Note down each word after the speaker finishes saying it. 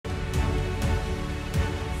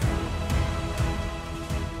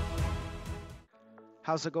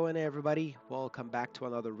How's it going, everybody? Welcome back to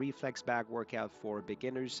another Reflex Bag Workout for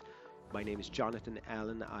beginners. My name is Jonathan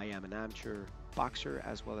Allen. I am an amateur boxer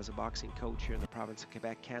as well as a boxing coach here in the province of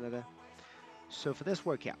Quebec, Canada. So for this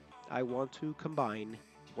workout, I want to combine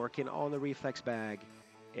working on the reflex bag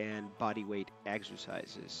and body weight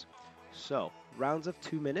exercises. So rounds of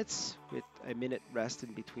 2 minutes with a minute rest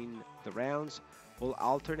in between the rounds. We'll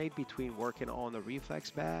alternate between working on the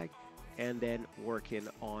reflex bag and then working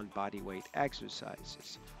on body weight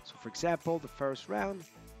exercises. So for example, the first round,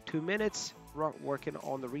 2 minutes, working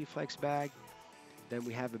on the reflex bag. Then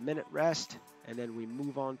we have a minute rest, and then we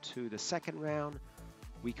move on to the second round.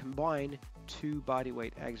 We combine two body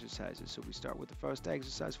weight exercises. So we start with the first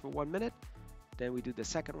exercise for 1 minute, then we do the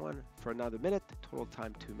second one for another minute, total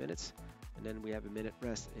time 2 minutes, and then we have a minute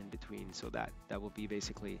rest in between. So that will be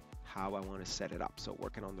basically how I want to set it up. So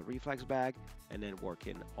working on the reflex bag and then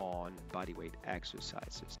working on body weight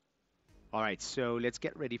exercises. All right, so let's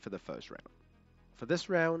get ready for the first round. For this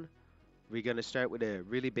round, we're going to start with a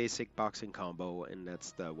really basic boxing combo, and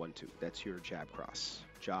that's the 1-2. That's your jab cross.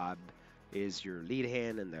 Jab is your lead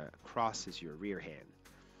hand and the cross is your rear hand.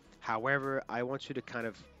 However, I want you to kind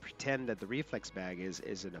of pretend that the reflex bag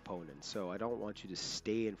is an opponent. So I don't want you to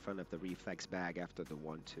stay in front of the reflex bag after the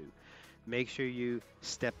 1-2. Make sure you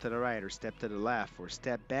step to the right or step to the left or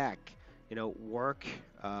step back. You know, work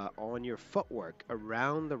on your footwork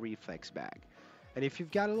around the reflex bag. And if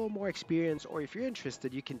you've got a little more experience or if you're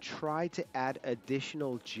interested, you can try to add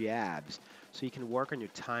additional jabs so you can work on your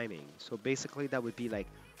timing. So basically that would be like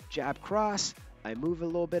jab cross, I move a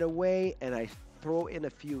little bit away and I throw in a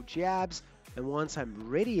few jabs, and once I'm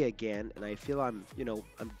ready again and I feel I'm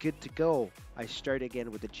good to go, I start again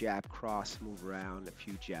with the jab cross, move around a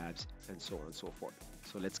few jabs, and so on and so forth.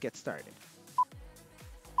 So let's get started.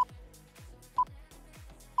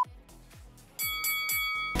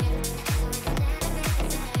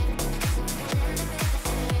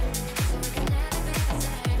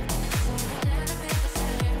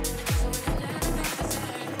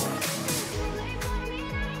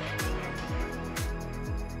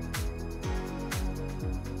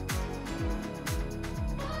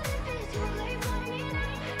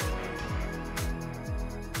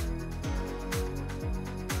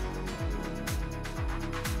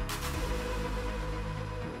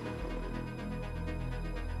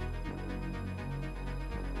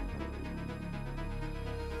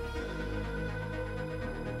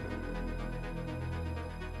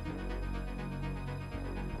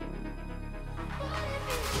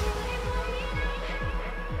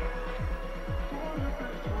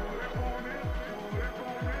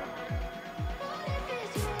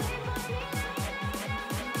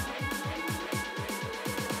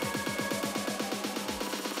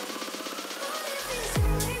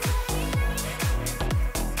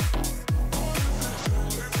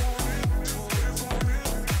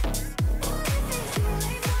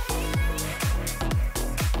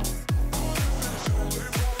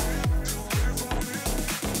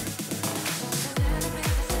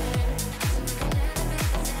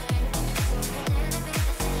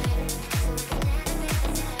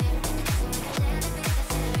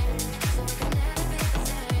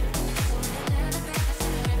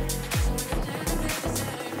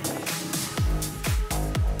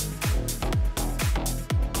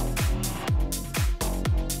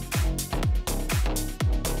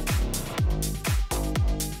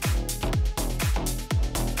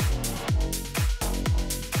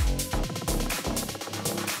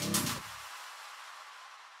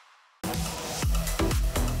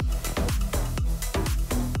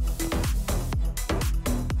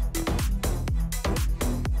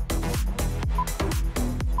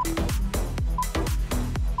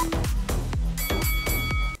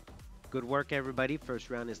 Good work, everybody. First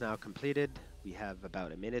round is now completed. We have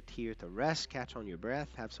about a minute here to rest, catch on your breath,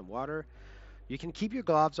 have some water. You can keep your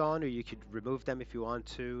gloves on or you could remove them if you want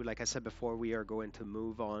to. Like I said before, we are going to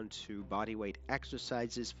move on to body weight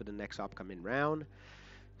exercises for the next upcoming round.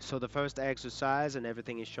 So the first exercise, and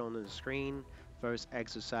everything is shown on the screen, first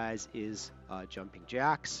exercise is jumping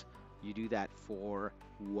jacks. You do that for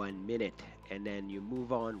 1 minute and then you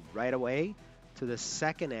move on right away to the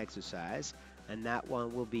second exercise. And that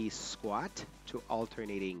one will be squat to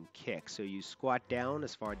alternating kick. So you squat down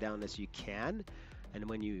as far down as you can, and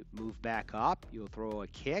when you move back up, you'll throw a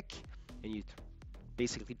kick, and you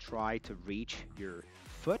basically try to reach your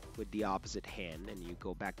foot with the opposite hand, and you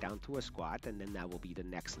go back down to a squat, and then that will be the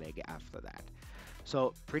next leg after that.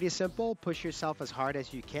 So pretty simple. Push yourself as hard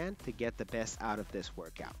as you can to get the best out of this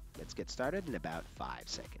workout. Let's get started in about 5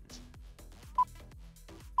 seconds.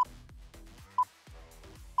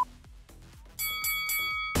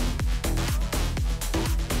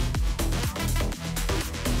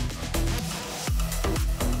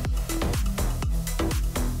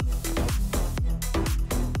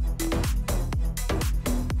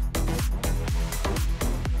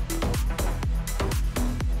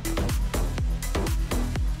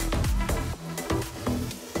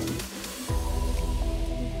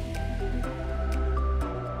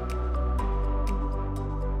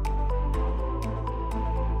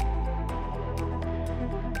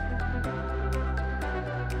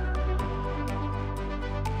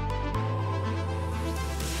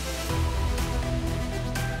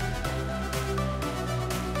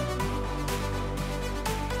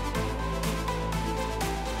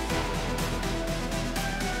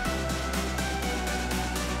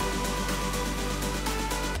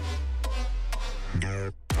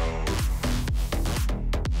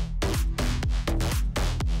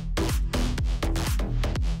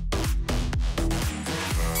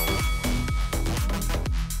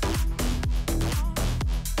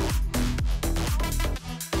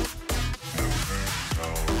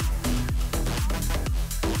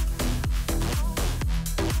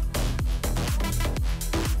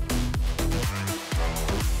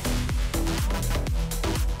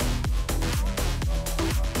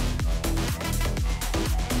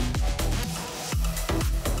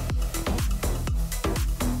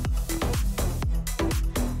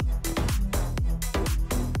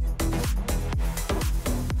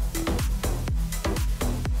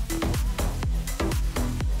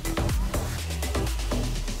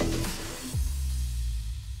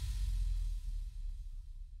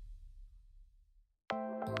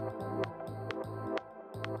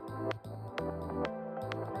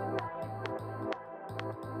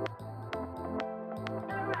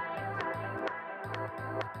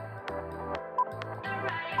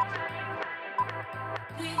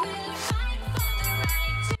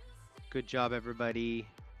 Good job, everybody.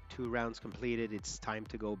 2 rounds completed. It's time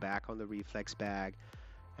to go back on the reflex bag.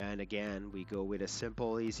 And again, we go with a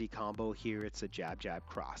simple, easy combo here. It's a jab, jab,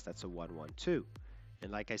 cross. That's a 1-1-2.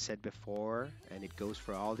 And like I said before, and it goes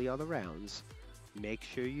for all the other rounds, make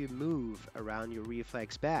sure you move around your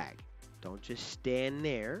reflex bag. Don't just stand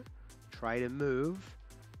there. Try to move.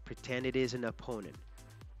 Pretend it is an opponent.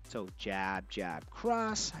 So jab, jab,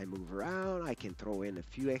 cross. I move around. I can throw in a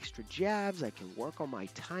few extra jabs. I can work on my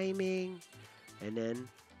timing. And then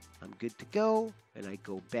I'm good to go. And I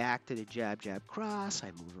go back to the jab, jab, cross.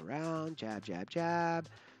 I move around. Jab, jab, jab.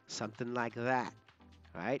 Something like that.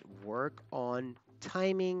 All right? Work on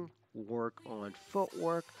timing. Work on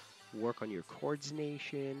footwork. Work on your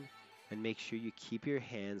coordination. And make sure you keep your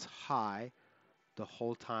hands high the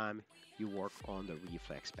whole time you work on the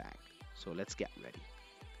reflex bag. So let's get ready.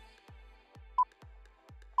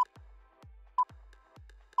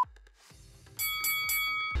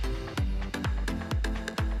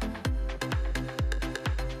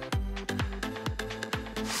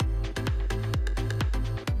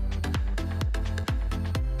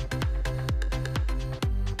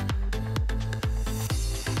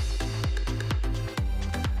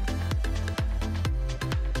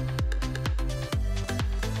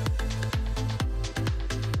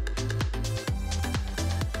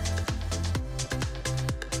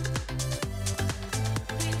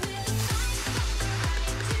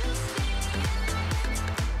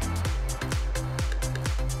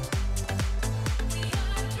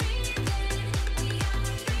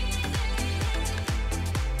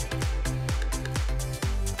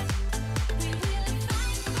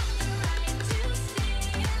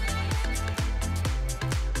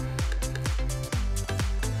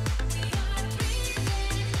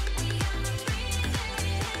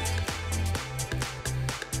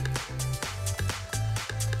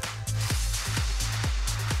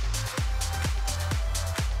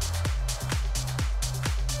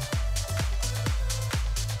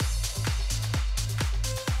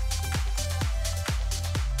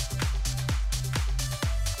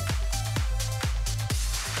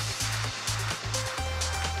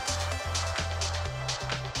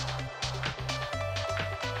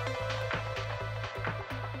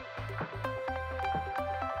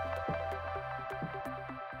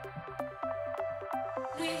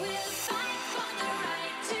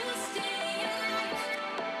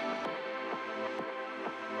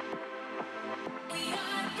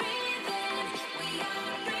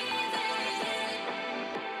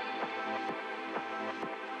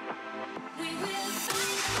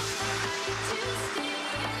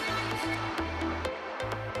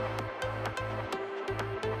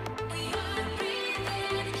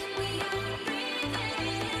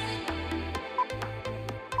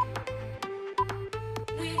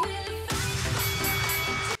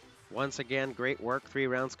 Once again, great work. 3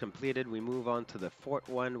 rounds completed. We move on to the fourth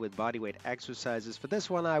one with bodyweight exercises. For this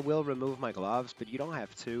one, I will remove my gloves, but you don't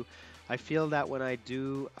have to. I feel that when I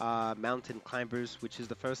do mountain climbers, which is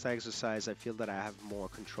the first exercise, I feel that I have more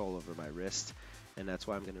control over my wrist, and that's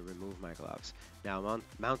why I'm going to remove my gloves. Now,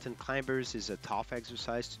 mountain climbers is a tough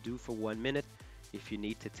exercise to do for 1 minute. If you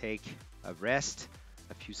need to take a rest,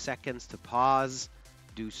 a few seconds to pause,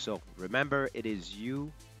 do so. Remember, it is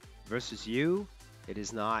you versus you. It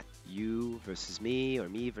is not you versus me or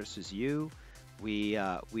me versus you. We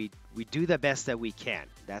do the best that we can.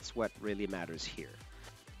 That's what really matters here.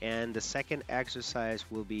 And the second exercise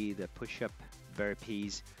will be the push-up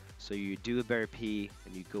burpees. So you do a burpee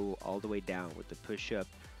and you go all the way down with the push-up.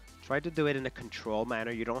 Try to do it in a controlled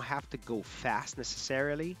manner. You don't have to go fast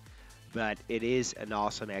necessarily, but it is an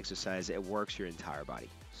awesome exercise. It works your entire body.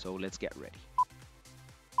 So let's get ready.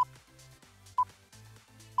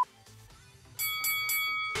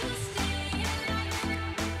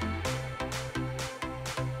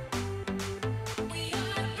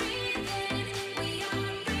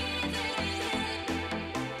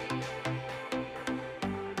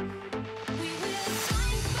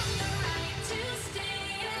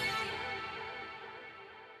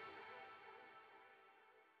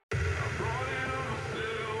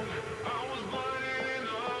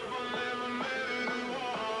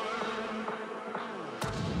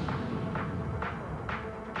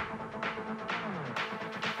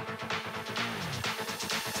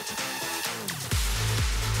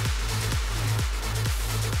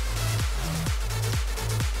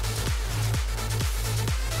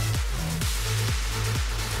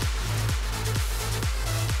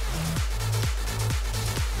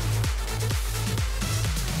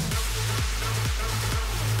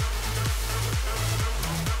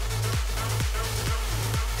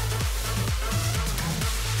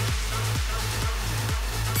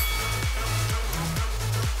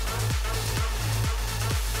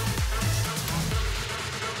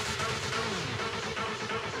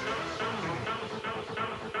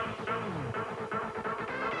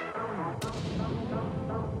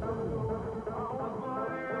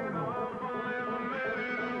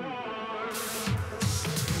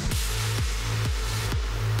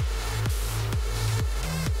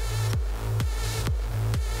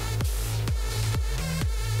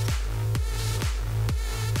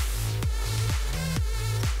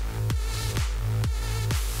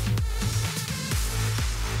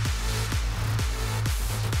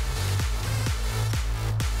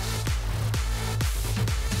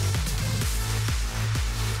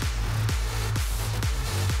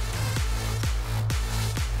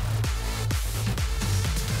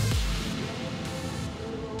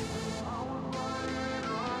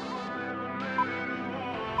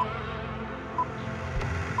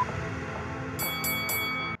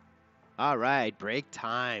 All right, break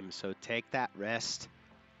time. So take that rest,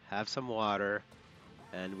 have some water,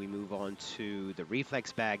 and we move on to the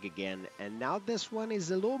reflex bag again. And now this one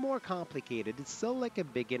is a little more complicated. It's still like a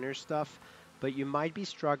beginner stuff, but you might be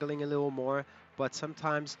struggling a little more. But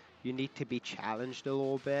sometimes you need to be challenged a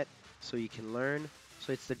little bit so you can learn.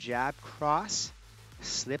 So it's the jab cross,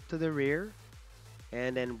 slip to the rear,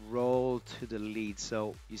 and then roll to the lead.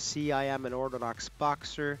 So you see I am an orthodox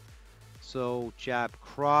boxer. So jab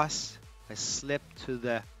cross, I slip to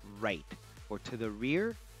the right or to the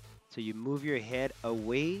rear. So you move your head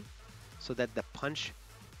away so that the punch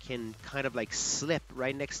can kind of like slip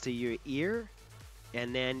right next to your ear.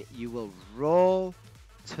 And then you will roll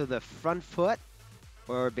to the front foot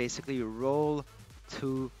or basically roll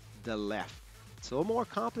to the left. It's a little more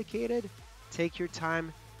complicated. Take your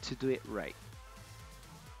time to do it right.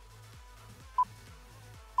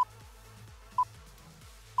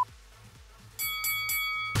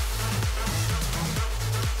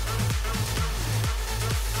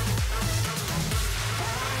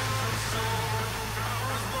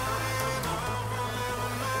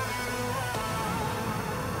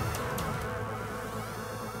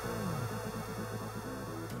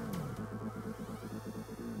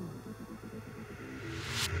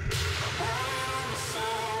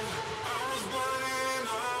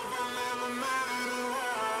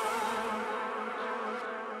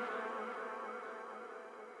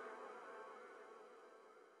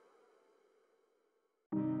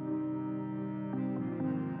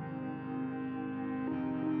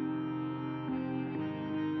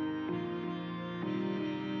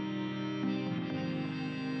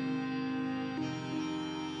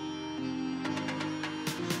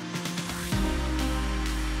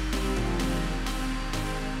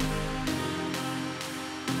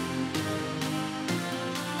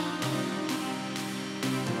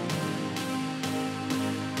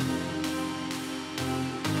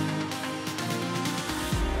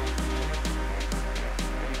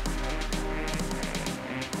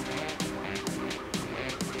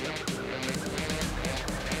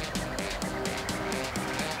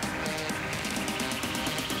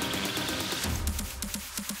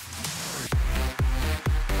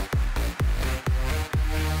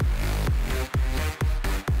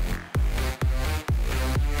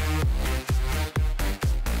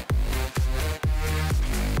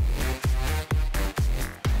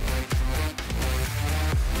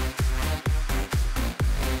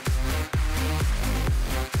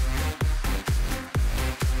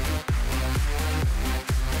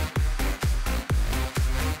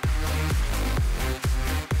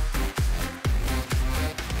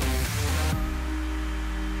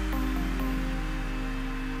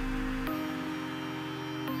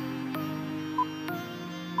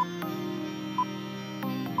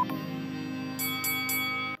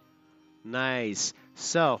 Nice.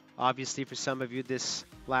 So, obviously, for some of you, this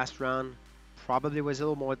last round probably was a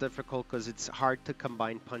little more difficult because it's hard to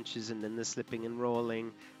combine punches and then the slipping and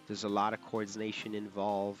rolling. There's a lot of coordination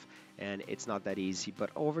involved, and it's not that easy.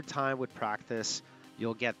 But over time, with practice,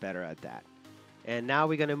 you'll get better at that. And now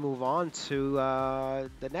we're going to move on to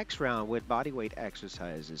the next round with bodyweight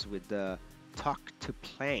exercises with the tuck to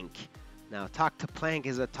plank. Now, tuck to plank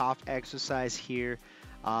is a tough exercise here.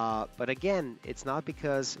 But again, it's not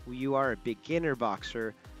because you are a beginner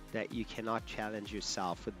boxer that you cannot challenge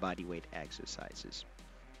yourself with bodyweight exercises.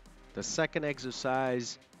 The second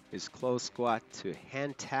exercise is close squat to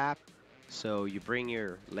hand tap. So you bring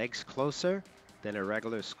your legs closer than a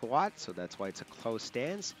regular squat, so that's why it's a close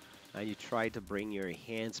stance. And you try to bring your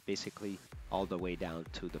hands basically all the way down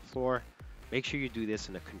to the floor. Make sure you do this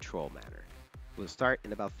in a controlled manner. We'll start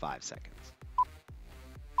in about 5 seconds.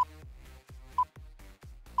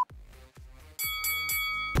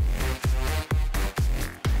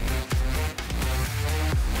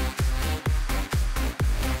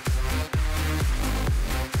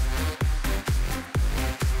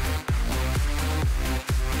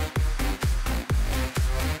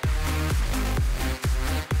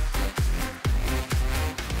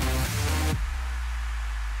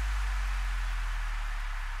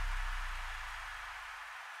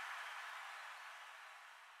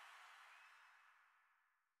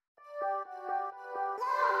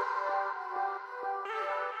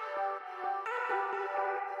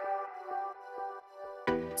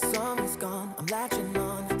 Summer's gone, I'm latching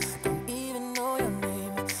on. Don't even know your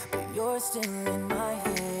name, but you're still in my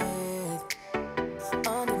head.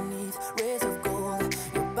 Underneath rays of gold,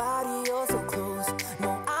 your body oh so close.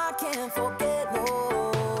 No, I can't forget,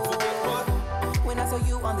 no. When I saw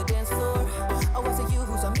you on the dance floor, oh, was it you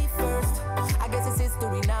who saw me first? I guess it's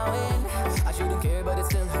history now, and I shouldn't care, but it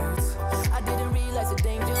still hurts. I didn't realize the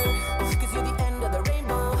danger.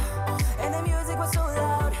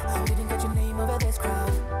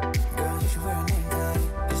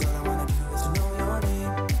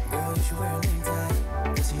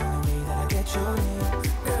 what's your name?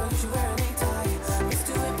 Girl, you should wear a name tag. It's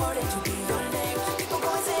too important to be your name. People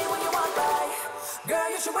go insane when you walk by.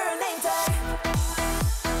 Girl, you should wear a name tag.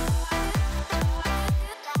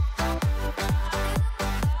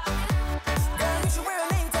 Girl, you should wear a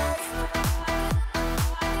name tag.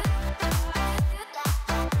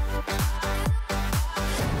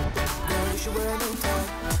 Girl, you should wear a name tag.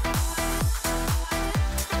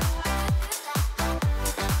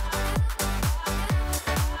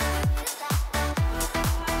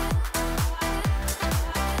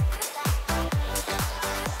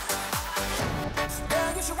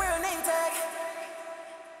 Girl, you should wear a name tag.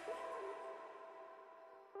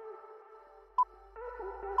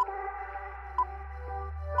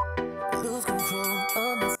 Lose control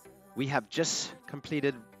of myself. We have just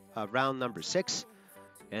completed round number 6,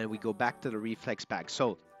 and we go back to the reflex bag.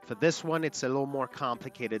 So for this one, it's a little more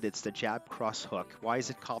complicated. It's the jab cross hook. Why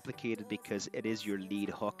is it complicated? Because it is your lead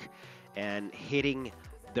hook, and hitting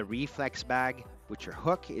the reflex bag with your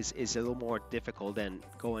hook is a little more difficult than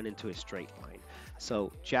going into a straight line.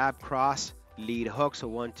 So jab cross, lead hook, so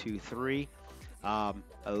 1, 2, 3. A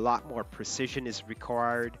lot more precision is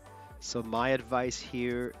required. So my advice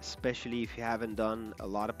here, especially if you haven't done a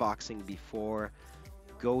lot of boxing before,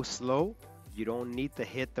 go slow. You don't need to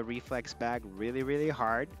hit the reflex bag really, really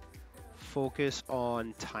hard. Focus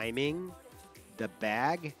on timing the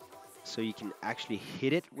bag so you can actually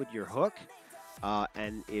hit it with your hook.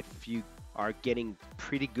 And if you are getting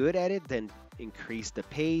pretty good at it, then increase the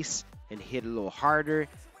pace and hit a little harder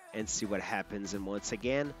and see what happens. And once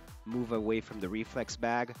again, move away from the reflex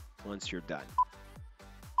bag once you're done.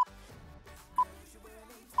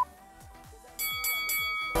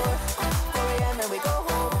 4 a.m. and we go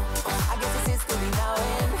home. I guess this is still now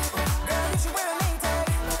in. Girl, you should wear a name tag.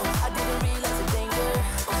 I didn't realize the danger.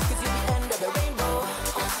 Cause you're the end of the rainbow.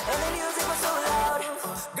 And the music was so loud.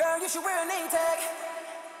 Girl, you should wear a name tag.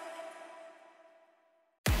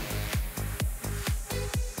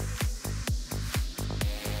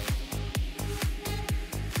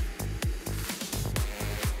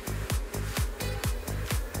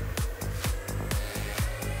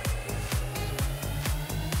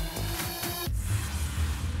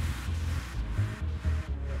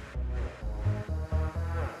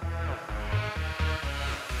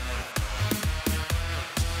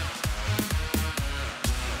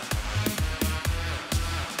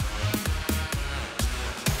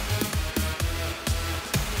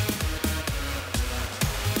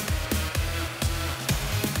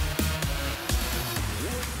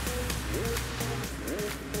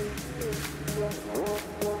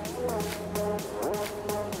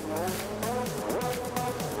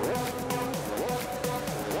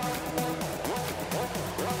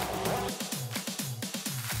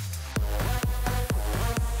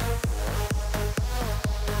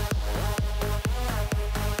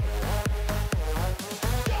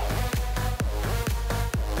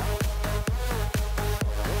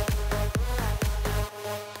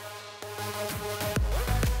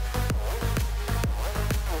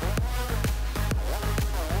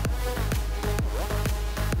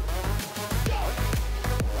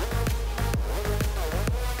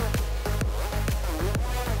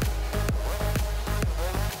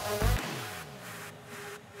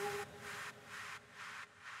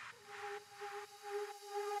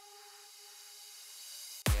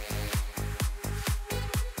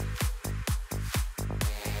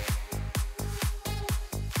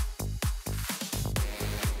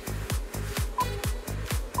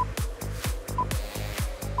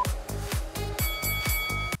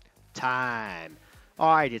 Time.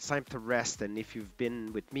 All right, it's time to rest. And if you've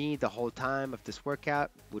been with me the whole time of this workout,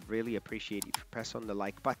 would really appreciate if you press on the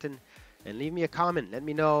like button and leave me a comment. Let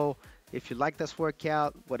me know if you like this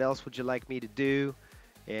workout, what else would you like me to do,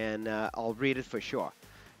 and I'll read it for sure.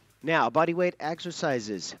 Now, bodyweight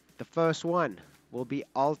exercises. The first one will be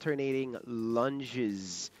alternating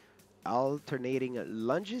lunges. Alternating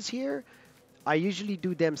lunges here. I usually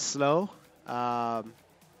do them slow. I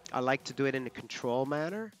like to do it in a control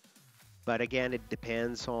manner. But again, it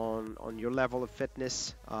depends on your level of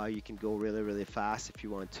fitness. You can go really, really fast if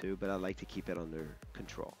you want to, but I like to keep it under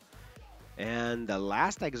control. And the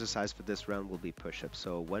last exercise for this round will be push-ups.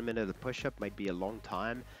 So 1 minute of push-up might be a long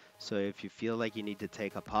time. So if you feel like you need to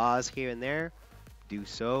take a pause here and there, do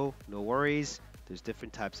so. No worries. There's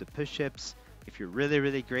different types of push-ups. If you're really,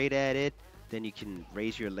 really great at it, then you can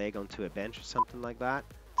raise your leg onto a bench or something like that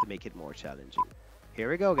to make it more challenging. Here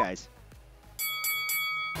we go, guys.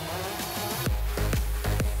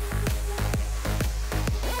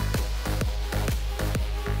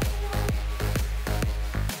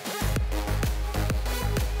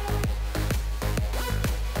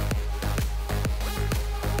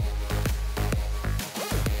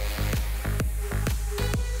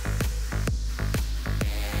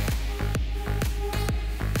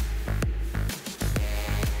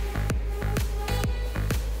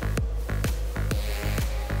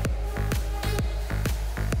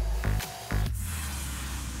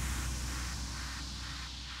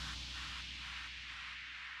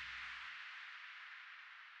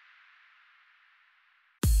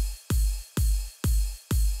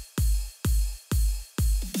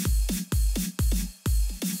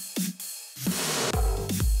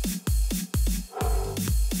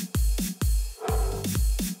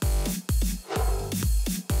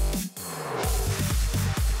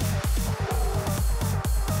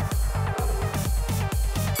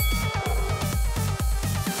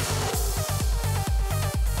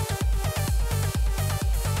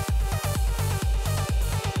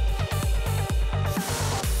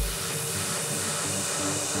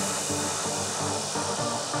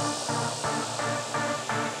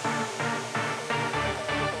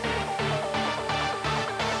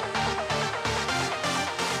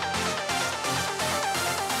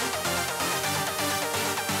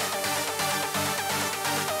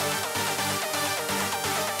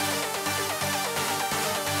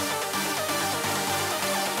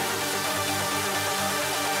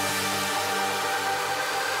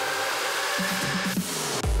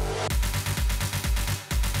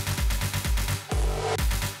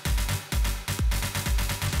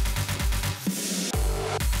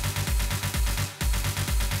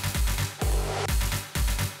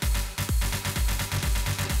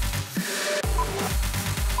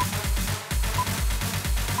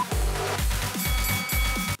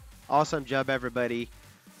 Awesome job, everybody.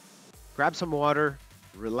 Grab some water,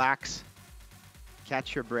 relax,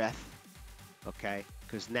 catch your breath, okay?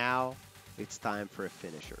 Because now it's time for a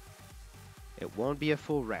finisher. It won't be a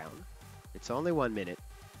full round. It's only 1 minute,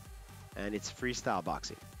 and it's freestyle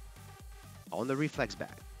boxing on the Reflex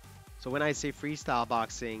Bag. So when I say freestyle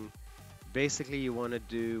boxing, basically you want to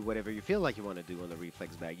do whatever you feel like you want to do on the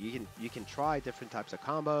Reflex Bag. You can try different types of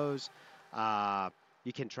combos.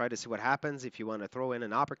 You can try to see what happens if you want to throw in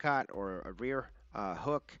an uppercut or a rear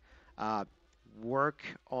hook. Work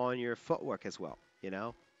on your footwork as well, you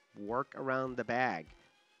know? Work around the bag.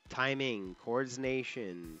 Timing,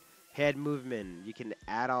 coordination, head movement. You can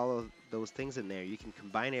add all of those things in there. You can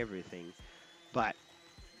combine everything. But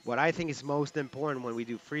what I think is most important when we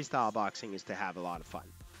do freestyle boxing is to have a lot of fun.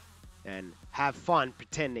 And have fun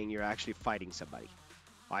pretending you're actually fighting somebody.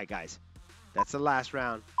 All right, guys. That's the last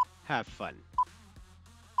round. Have fun.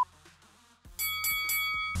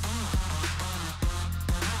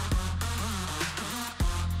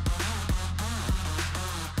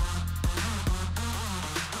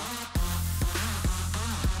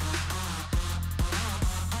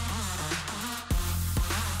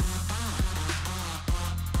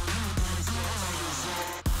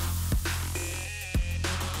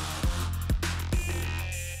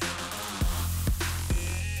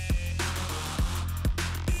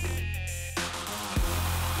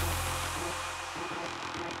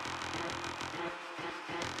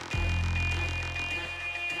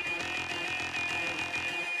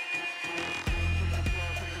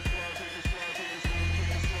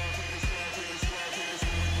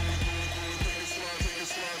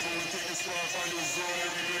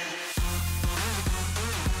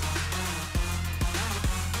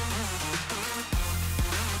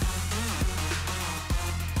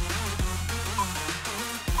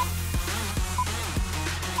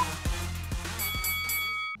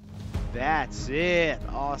 That's it.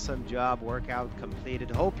 Awesome job. Workout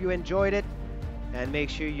completed. Hope you enjoyed it. And make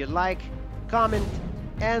sure you like, comment,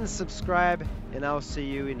 and subscribe. And I'll see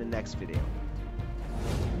you in the next video.